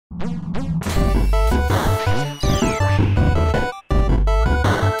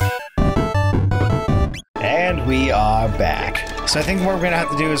And we are back. So I think what we're gonna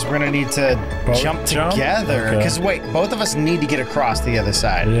have to do is we're gonna need to jump together. Because wait, both of us need to get across the other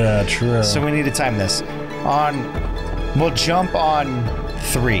side. Yeah, true. So we need to time this. We'll jump on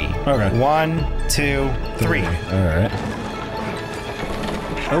 3. Okay. 1, 2, 3. Alright.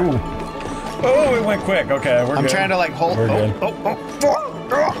 Oh. Oh, it went quick. Okay, we're good. I'm trying to like hold. We're good. Oh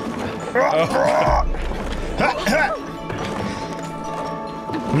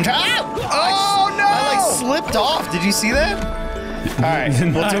no! I like slipped off. Did you see that? All right,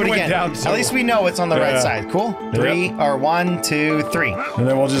 we'll do it again. At least we know it's on the right side. Cool. 3 or 1, 2, 3. And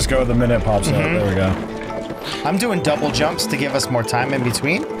then we'll just go with the minute pops up. There we go. I'm doing double jumps to give us more time in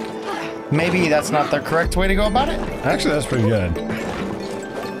between. Maybe that's not the correct way to go about it. Actually, that's pretty good.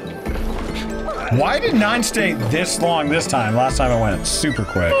 Why did 9 stay this long this time? Last time it went super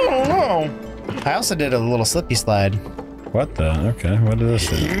quick. I don't know. I also did a little slippy slide. What the? Okay, what did this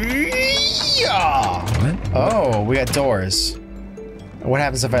do? Yeah. What? Oh, we got doors. What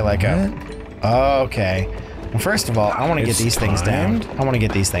happens if I let go? Oh, okay. Well, first of all, I want to get these things down. I want to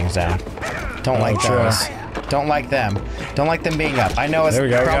get these things down. Don't like those. Don't like them. Don't like them being up. I know it's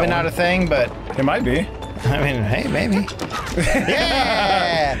probably not a thing, but... It might be. I mean, hey, maybe.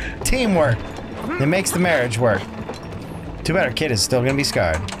 Yeah! Teamwork. It makes the marriage work. Too bad our kid is still going to be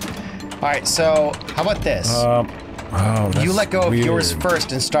scarred. All right, so how about this? You let go of yours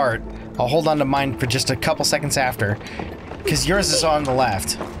first and start. I'll hold on to mine for just a couple seconds after. Because yours is on the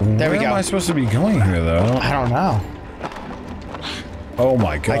left. There we go. Where am I supposed to be going here, though? I don't know. Oh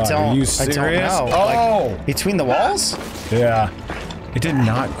my god, are you serious? I don't know. Oh! Like, between the walls? Yeah. It did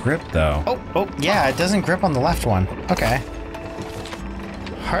not grip, though. Oh, yeah, it doesn't grip on the left one. Okay.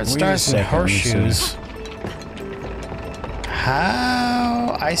 Heart stars and horseshoes.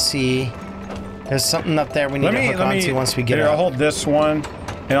 How? I see. There's something up there we need to hook onto once we get up. I'll hold this one,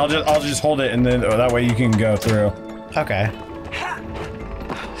 and I'll just hold it, and then that way you can go through. Okay.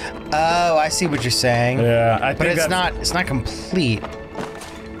 Oh, I see what you're saying. Yeah, I think but it's not complete.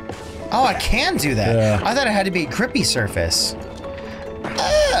 Oh, I can do that. Yeah. I thought it had to be a grippy surface.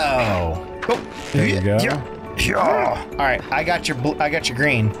 Oh. There you go. All right, I got your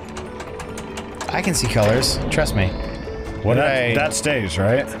green. I can see colors. Trust me. What that stays,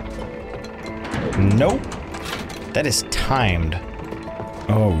 right? Nope. That is timed.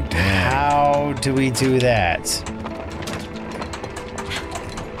 Oh, damn. How do we do that?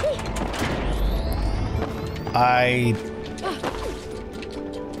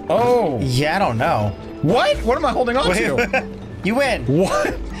 Oh. Yeah, I don't know. What? What am I holding on to? You win.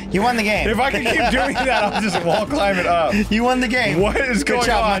 What? You won the game. If I can keep doing that, I'll just wall climb it up. You won the game. What is going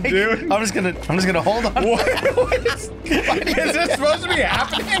on, Mike. dude? I'm just gonna hold on. What is this supposed to be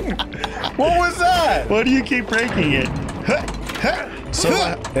happening? What was that? Why do you keep breaking it? So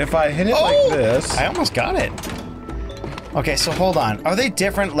if I hit it like this, I almost got it. Okay, so hold on. Are they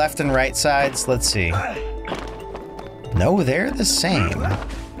different left and right sides? Let's see. No, they're the same.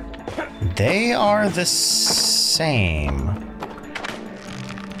 They are the same.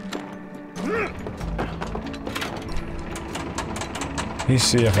 Let me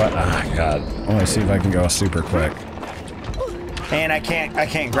see if I God. I want to see if I can go super quick. And I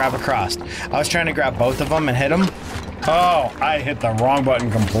can't grab across. I was trying to grab both of them and hit them. Oh, I hit the wrong button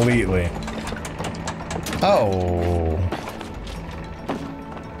completely. Oh.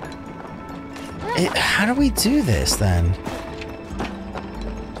 How do we do this then?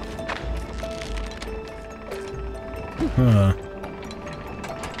 Huh.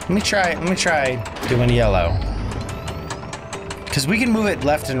 Let me try doing yellow. Because we can move it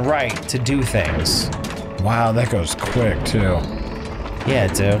left and right to do things. Wow, that goes quick too. Yeah,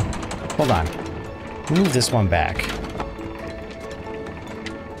 dude. Hold on. Move this one back.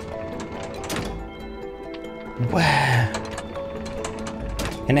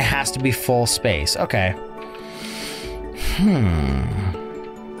 And it has to be full space. Okay.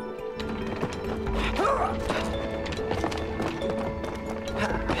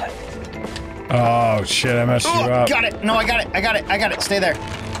 Oh shit, I messed you up. Got it. No, I got it. Stay there.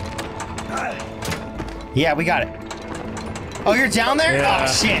 Yeah, we got it. Oh, you're down there? Yeah. Oh,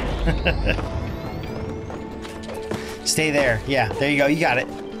 shit. Stay there. Yeah, there you go. You got it.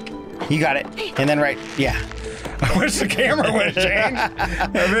 You got it. And then right. Yeah. I wish the camera would change. I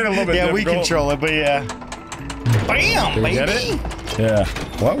made it a little bit difficult. We control it, but yeah. Bam, Did we baby. get it? Yeah.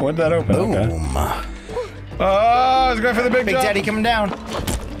 What? What'd that open? Boom. Okay. Oh, I was going for the big Big jump. Daddy coming down.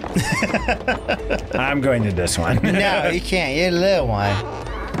 I'm going to this one. No, you can't. You're a little one.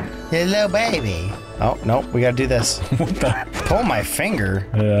 You're a little baby. Oh, nope. We gotta do this. What the? Pull my finger?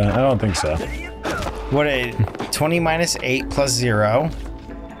 Yeah, I don't think so. What a 20 minus 8 plus 0.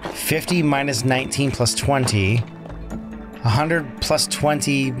 50 minus 19 plus 20. 100 plus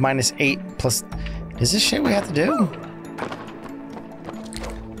 20 minus 8 plus... Is this shit we have to do?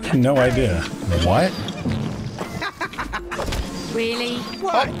 No idea. What? Really?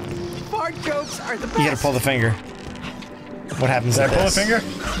 What? Fart jokes are the best. You gotta pull the finger. What happens Did to I pull this? the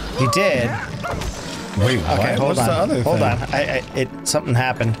finger? You did. Wait, what? Okay, hold What's on. the other Hold thing? on. Something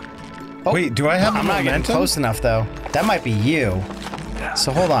happened. Oh, Wait, do I have I'm not getting momentum? close enough though. That might be you.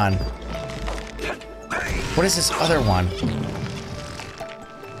 So hold on. What is this other one?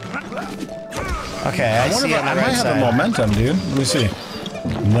 Okay, I see it on the I right might have side. the momentum, dude. Let me see.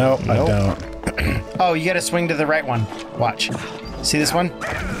 Nope, I don't. Oh, you gotta swing to the right one. Watch. See this one?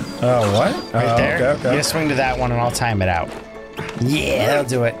 Oh, what? Right there? Okay, You okay. gotta swing to that one and I'll time it out. Yeah, that'll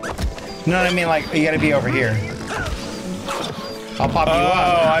do it. You know what I mean? Like, you gotta be over here. I'll pop you Oh,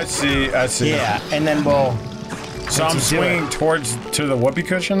 up. I see, I see. Yeah, and then we'll... So I'm do swinging to the whoopee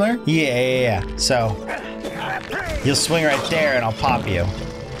cushion there? Yeah. So, you'll swing right there and I'll pop you.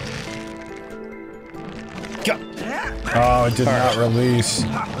 Go. Oh, it did not release.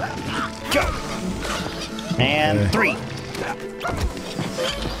 Go. And 3.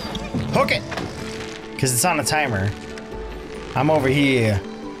 Hook it. Because it's on a timer. I'm over here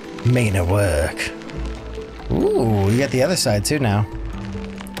making it work. Ooh, you got the other side too now.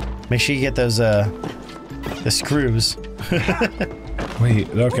 Make sure you get those, the screws. Wait,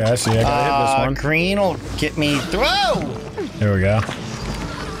 okay, I see. I gotta hit this one. Green will get me through. Whoa! There we go.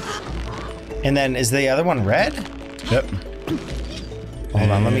 And then is the other one red? Yep. Hold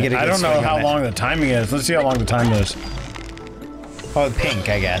on, let me get a good I don't know swing how on it. long the timing is. Let's see how long the time is. Oh, pink,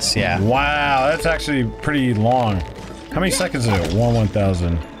 I guess, yeah. Wow, that's actually pretty long. How many seconds is it? 1,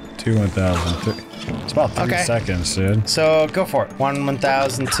 1,000. 2, 1,000. It's about 3 Okay. seconds, dude. So go for it. 1,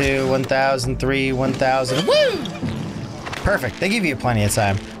 1,000, 2, 1,000, 3, 1,000. Woo! Perfect. They give you plenty of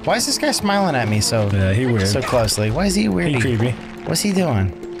time. Why is this guy smiling at me so Yeah, he weird. so closely? Why is he weird? He creepy. What's he doing?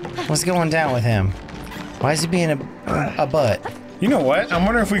 What's going down with him? Why is he being a butt? You know what? I'm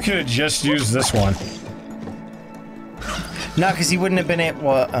wondering if we could have just used this one. No, because he wouldn't have been able.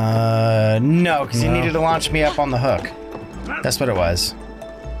 No, because he No. needed to launch me up on the hook. That's what it was.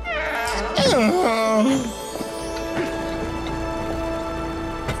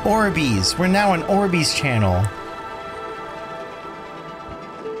 Orbeez. We're now on Orbeez channel.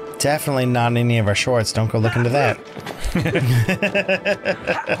 Definitely not in any of our shorts. Don't go look into that.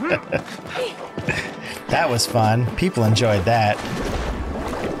 That was fun. People enjoyed that.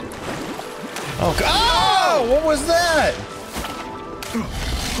 Oh, Oh, what was that?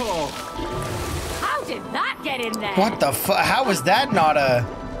 How did that get in there? what the fuck? How was that not a...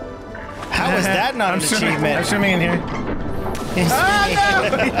 How was that not an achievement? I'm swimming in here. Ah,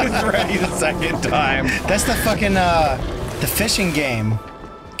 no! He's ready the second time. That's the fucking, the fishing game.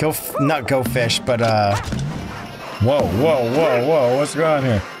 Not go fish, but, Whoa, whoa, whoa, whoa. What's going on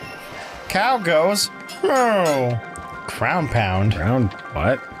here? cow goes. Oh. Ground pound. Ground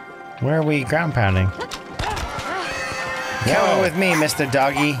what? Where are we ground pounding? Come with me, Mr.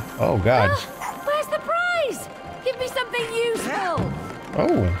 Doggy. Oh, God. Where's the prize? Give me something useful.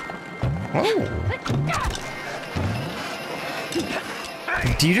 Oh. Oh.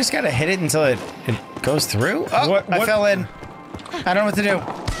 Do you just gotta hit it until it goes through? Oh, What- I what- fell in. I don't know what to do.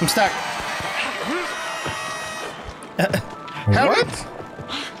 I'm stuck. Help. What?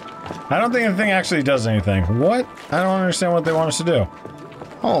 I don't think the thing actually does anything. What? I don't understand what they want us to do.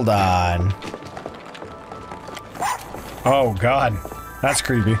 Hold on. Oh, God. That's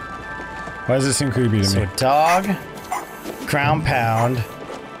creepy. Why does this seem creepy to So me? dog, ground pound,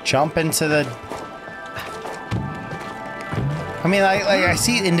 jump into the... I mean, I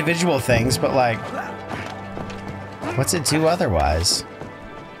see individual things, but like... What's it do otherwise?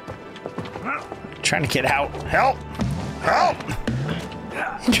 Trying to get out. Help! Help!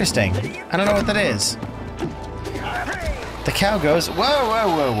 Interesting. I don't know what that is. The cow goes, whoa, whoa,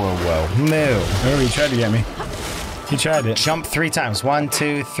 whoa, whoa, whoa. Moo. Oh, he tried to get me. He tried it. Jump 3 times. 1,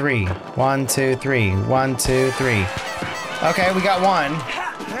 2, 3. 1, 2, 3. 1, 2, 3. Okay, we got one.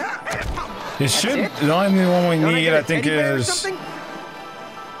 It should. The only one we Don't I need, get a I think, teddy bear or is something?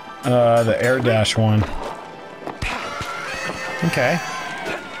 the air dash one. Okay.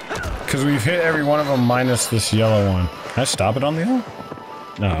 Because we've hit every one of them minus this yellow one. Can I stop it on the hill?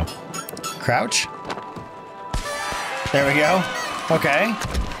 No. Crouch. There we go. Okay.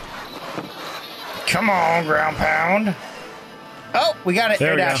 Come on, ground pound. Oh, we got it. There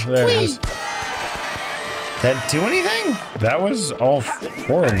Air we dash. go. There it Whee! is. That do anything? That was all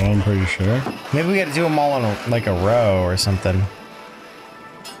 4 of them, I'm pretty sure. Maybe we got to do them all in like a row or something.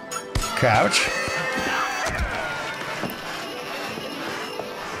 Crouch.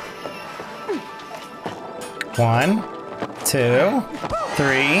 One, 2,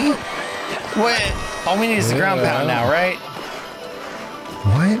 3. Wait. All we need is the ground pound now, right?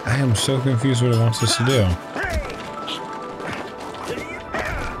 What? I am so confused what it wants us to do.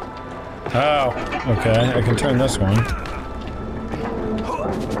 Oh, okay. I can turn this one.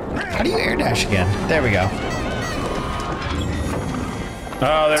 How do you air dash again? There we go.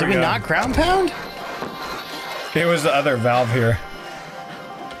 Oh, there Did we we go. not ground pound? It was the other valve here.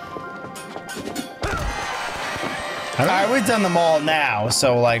 Alright, we've done them all now,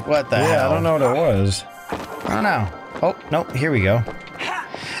 so like, what the hell? Yeah, I don't know what it was. I don't know. Oh, no, here we go.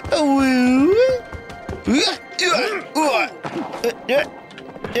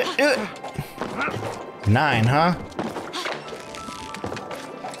 9, huh?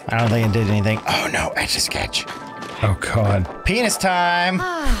 I don't think it did anything. Oh no, Etch a Sketch. Oh god. Penis time.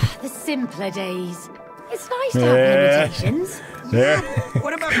 Ah, the simpler days. It's nice to Yeah. have limitations. There.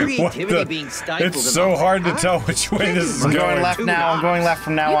 What about What creativity the? being stifled? It's so amongst hard to us? tell which way this is I'm going. going left now. I'm going left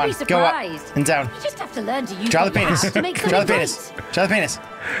from now You'd on. be Go up surprised. and down. You just have to learn to use Draw the what you penis. have to make Draw the something penis. great. Draw the penis.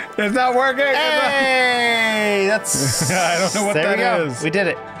 It's not working. Hey, that's. I don't know what there that we go. is. We did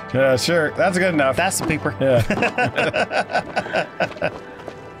it. Yeah, sure. That's good enough. That's the peeper. yeah.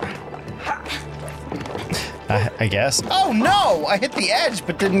 I guess. Oh no! I hit the edge,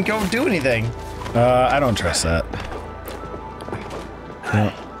 but didn't go do anything. I don't trust that.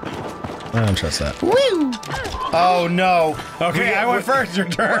 No. I don't trust that. Woo! Oh no. Okay, I went first. Your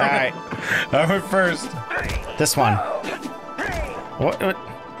turn. All right, I went first. this one. What?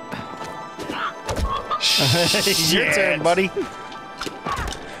 Your turn, buddy.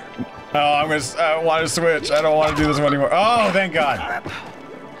 Oh, I want to switch. I don't want to do this one anymore. Oh, thank God.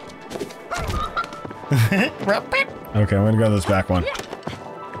 Okay, I'm gonna go this back one.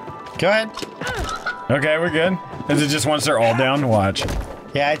 Go ahead. Okay, we're good. Is it just once they're all down? Watch.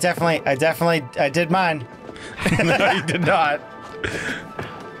 Yeah, I did mine. No, you did not.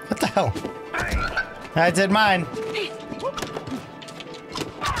 What the hell? I did mine.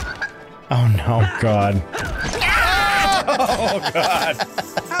 Oh no. God. Oh God.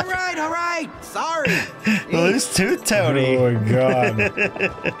 All right. Sorry. Loose tooth Tony. Oh my God.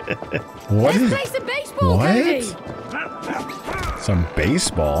 What Let's is? play some baseball, What? Cody. Some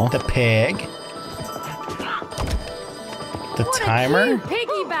baseball? The pig. The What timer. a cute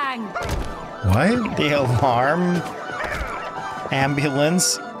piggy bang. What? The alarm.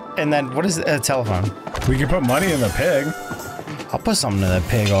 Ambulance. And then what is a telephone? We can put money in the pig. I'll put something in that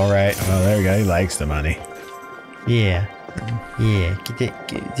pig, all right. Oh, there you go. He likes the money. Yeah. Yeah.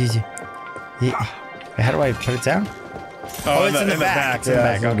 Yeah. How do I put it down? Oh, it's in the back. It's in the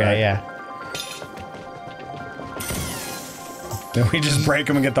back. Okay, yeah. Then we just break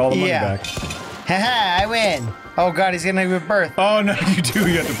them and get all the money Yeah. back. Haha, I win. Oh god, he's gonna give birth. Oh no, you do.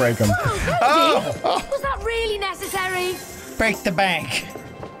 You have to break them. Oh, was that really necessary? Break the bank.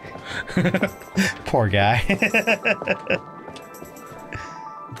 Poor guy.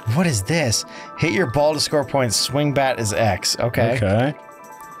 What is this? Hit your ball to score points. Swing bat is X. Okay. Okay.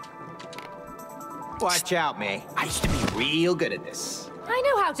 Watch out, May. I used to be real good at this. I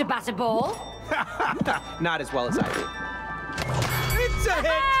know how to bat a ball. Not as well as I do. It's a hit.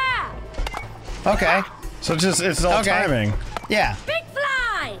 Ah! Okay. So just it's all Okay. timing. Yeah. Big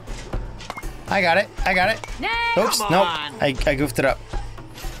fly. I got it. I got it. Next. Oops. Come Nope. on. I goofed it up.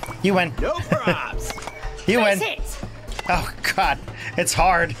 You win. No props. You Base win. hit. Oh god. It's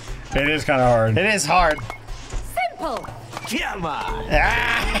hard. It is kind of hard. It is hard. Simple. Come on.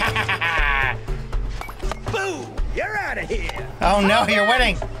 Ah! Boom. You're out of here. Oh no, you're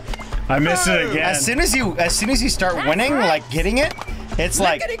winning. I missed it again. As soon as you start winning, like getting it, it's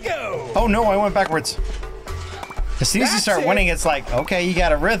like, Look at it go. oh no, I went backwards. As soon as you That's start it. winning, it's like, okay, you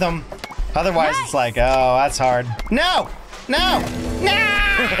got a rhythm. Otherwise, it's like, oh, that's hard. No, no,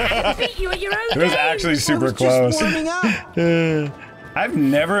 no. Beat you at your own It was game. actually super I was just close. warming up. I've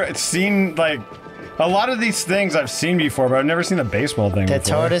never seen like a lot of these things I've seen before, but I've never seen the baseball thing The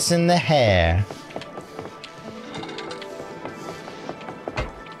before. tortoise and the hare.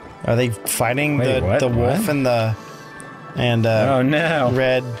 Are they fighting Wait, the what? wolf What? and the Oh no.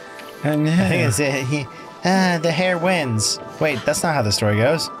 red? Oh, no. I think it's the hare wins. Wait, that's not how the story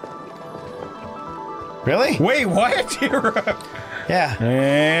goes. Really? Wait, what? You're right. Yeah.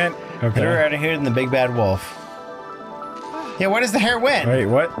 And Better okay. out of here than the big bad wolf. Yeah, what does the hare win? Wait,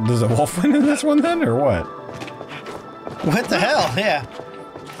 what? Does the wolf win in this one then, or what? What the hell? Yeah.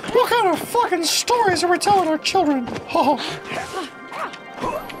 What kind of fucking stories are we telling our children? Oh.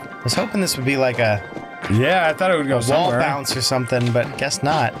 I was hoping this would be like a Yeah, I thought it would go wall somewhere. bounce or something, but guess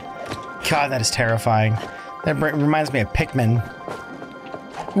not. God, that is terrifying. That reminds me of Pikmin.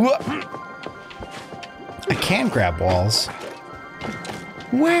 Whoa. I can grab walls.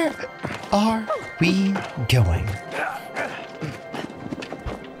 Where are we going?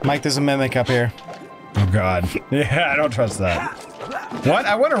 Mike, there's a mimic up here. Oh god. Yeah, I don't trust that. What?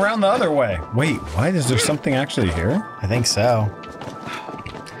 I went around the other way. Wait, what? Is there something actually here? I think so.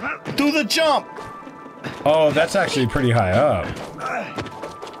 Do the jump! Oh, that's actually pretty high up.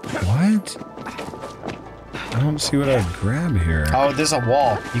 What? I don't see what I'd grab here. Oh, there's a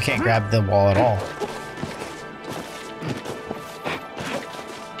wall. You can't grab the wall at all.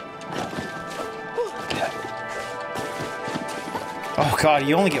 Oh god,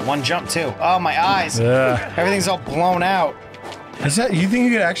 you only get one jump too. Oh, my eyes. Everything's all blown out. Is that, you think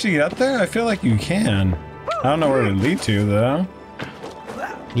you could actually get up there? I feel like you can. I don't know where it would lead to, though.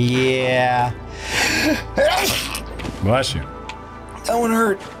 Yeah. Bless you. That one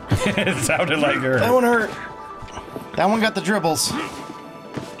hurt. It sounded like her. That one hurt. That one got the dribbles.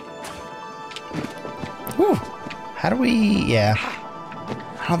 Whew. How do we... Yeah.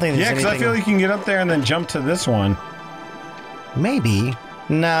 I don't think there's Yeah, because I feel like you can get up there and then jump to this one. Maybe.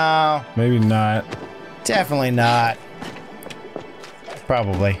 No. Maybe not. Definitely not.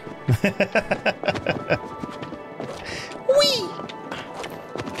 Probably. Whee!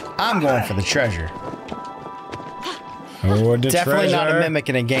 I'm going for the treasure. Oh, the Definitely treasure. not a mimic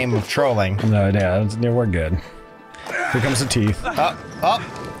in a game of trolling. No, yeah, we're good. Here comes the teeth.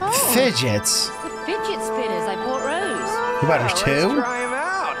 Fidgets. The fidget spinners I bought Rose. You bought her Let's two? try 'em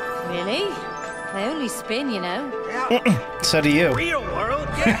out. Really? They only spin, you know. So do you. Real world,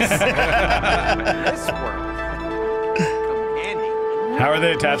 yes. This world. Come handy. How are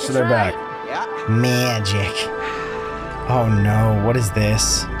they attached to their back? Yeah. Magic. Oh no, what is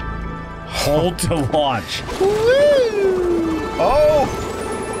this? Hold to launch. Oh!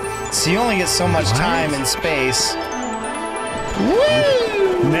 So you only get so much time and space.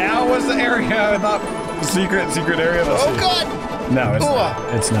 Woo! Now was the area I thought secret area. Oh god! No, it's Ooh.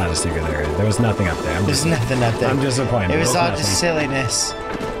 not. It's not a secret area. There was nothing up there. There's nothing up there. I'm disappointed. It was all nothing. just silliness.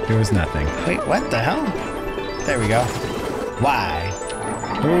 There was nothing. Wait, what the hell? There we go. Why?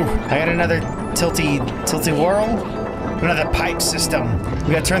 Ooh. I got another tilty whirl. Another pipe system.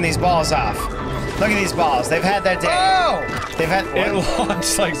 We gotta turn these balls off. Look at these balls. They've had their day. Oh! They've had It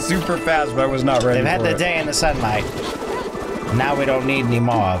launched like super fast, but I was not ready They've had for their it. day in the sunlight. Now we don't need any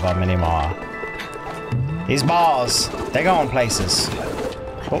more of them anymore. These balls, they're going places.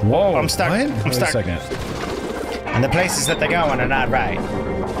 Oh, Whoa! I'm stuck. What? I'm Wait stuck. a second. And the places that they're going are not right.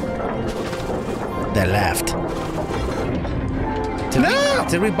 They're left.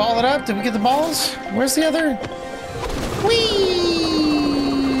 Did we ball it up? Did we get the balls? Where's the other? Whee!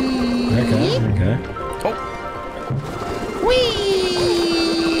 Okay. Oh.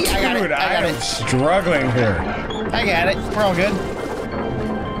 Whee! I got it. Dude, I got am it. struggling here. I got it. We're all good.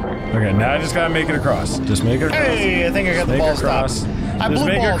 Okay, now I just gotta make it across. Just make it across. Hey, I think I got the Make ball it across. stopped. I Just blue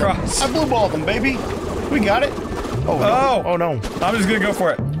make it balled them. across. I blue balled them, baby. We got it. Oh no. Oh no. I'm just gonna go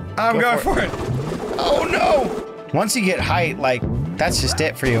for it. I'm Go going for for it. Oh no. Once you get height, like, that's just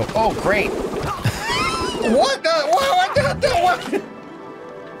it for you. Oh, great. What the? What the?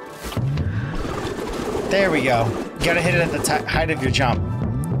 There we go. You gotta hit it at the height of your jump.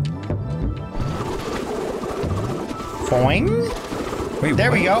 Boing. Wait,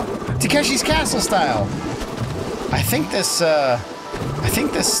 There what? we go. Takeshi's Castle style. I think this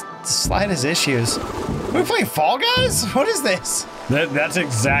slide has issues. Are we playing Fall Guys? What is this? That's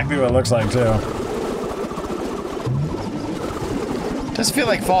exactly what it looks like too. Does feel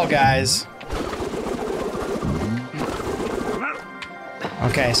like Fall Guys.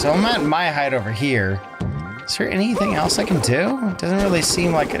 Okay, so I'm at my height over here. Is there anything else I can do? It doesn't really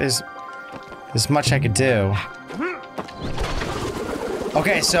seem like there's much I could do.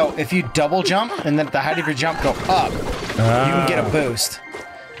 Okay, so if you double jump and then at the height of your jump go up, you can get a boost.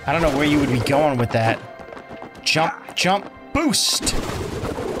 I don't know where you would be going with that. Jump, jump, boost. I'm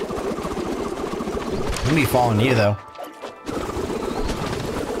gonna be following you though.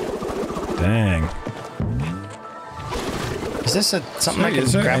 Dang. Is this something I Sweet, can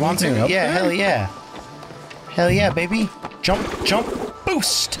is there grab onto? anything up Yeah, there? hell yeah. Hell yeah, baby. Jump, jump,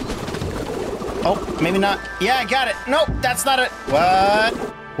 boost. Oh, maybe not. Yeah, I got it. Nope, that's not it. What?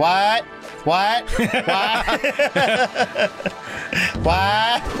 What? What? What?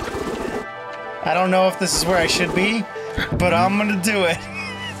 What? I don't know if this is where I should be, but I'm gonna do it.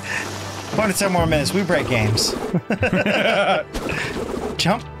 Going to 10 more minutes. We break games.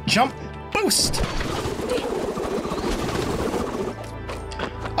 Jump, jump, boost.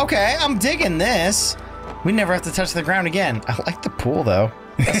 Okay, I'm digging this. We never have to touch the ground again. I like the pool, though.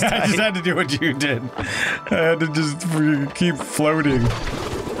 I just had to do what you did. I had to just keep floating.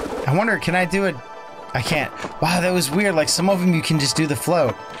 I wonder, can I do it? I can't. Wow, that was weird. Like, some of them you can just do the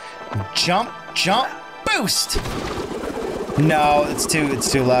float. Jump, jump, boost. No, it's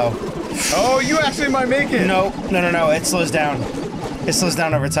too low. Oh, you actually might make it. No. It slows down. It slows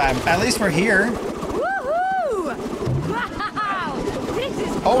down over time. At least we're here. Woohoo! Wow! This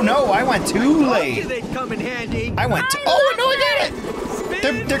is Oh no, I went too late. They come in handy. I went. Oh no, I got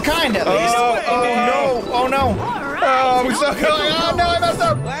it. They're kind at least. Oh no. all right. Oh, we're so going. Oh no, I messed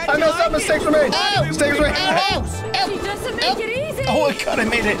up. I messed up. Mistakes were made. Ow. Mistakes were made. She doesn't make it easy. Oh god, I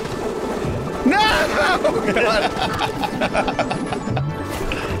made it. No! Oh god.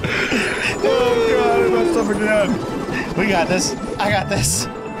 Oh god, I messed up again. We got this. I got this.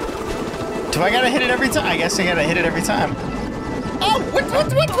 Do I gotta hit it every time? I guess I gotta hit it every time. Oh, what?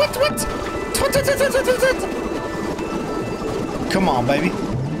 Come on, baby.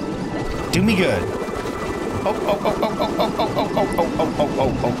 Do me good.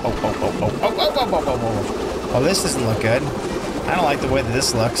 Oh, this doesn't look good. I don't like the way that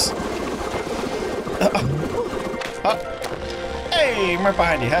this looks. Hey, I'm right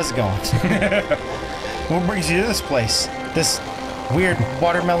behind you. How's it going? What brings you to this place? This weird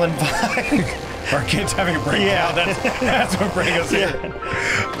watermelon vibe? Our kid's having a breakdown. Yeah. That's what brings us here.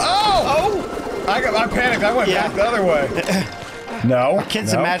 Oh! I panicked. I went back the other way. No.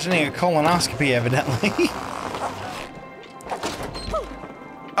 Kid's imagining a colonoscopy, evidently.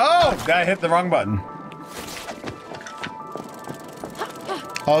 Oh! I hit the wrong button.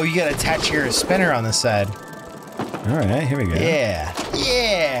 Oh, you gotta attach your spinner on the side. All right, here we go. Yeah.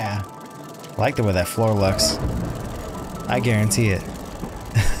 Yeah. I like the way that floor looks. I guarantee it.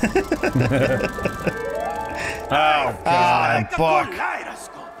 Oh, God. Buck.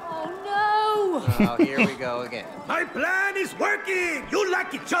 Oh no! Oh, here we go again. My plan is working! You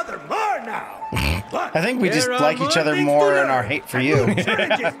like each other more now! But I think we just there are like each other things more to in our learn hate for and you. more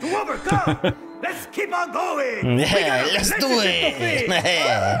challenges to overcome! Let's keep on going! We Yeah, got a let's do relationship to it. fix.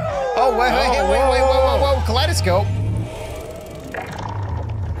 Oh, wait, whoa, kaleidoscope.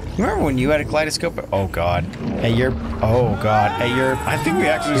 Remember when you had a kaleidoscope? Oh God. At your, oh God. At your, I think we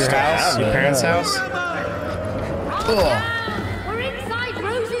actually your still house, have your it. parents' house? Ugh. We're inside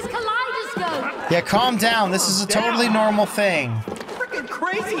Rosie's kaleidoscope. Yeah, calm down. This is a totally normal thing. Freaking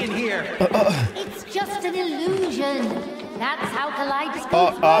crazy in here. It's just an illusion. That's how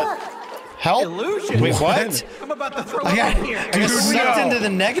kaleidoscopes work. Help? Illusion. Wait, what? I'm about to throw I got, up in here. I got sucked no. into the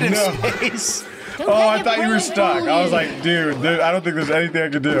negative No. space. Don't Oh, let I your thought you were brain stuck. fool I was you. like, dude, I don't think there's anything I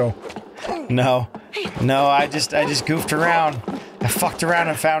could do. No, I just goofed around. I fucked around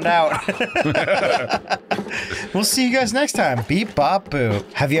and found out. We'll see you guys next time. Beep bop boo.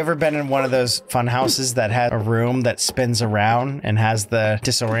 Have you ever been in one of those fun houses that has a room that spins around and has the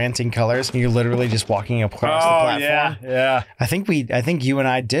disorienting colors? And you're literally just walking across the platform. yeah. I think you and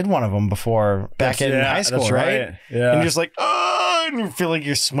I did one of them before back in high school, that's right? Yeah. And you're just like, oh, and you feel like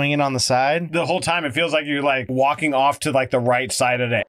you're swinging on the side. The whole time it feels like you're like walking off to like the right side of the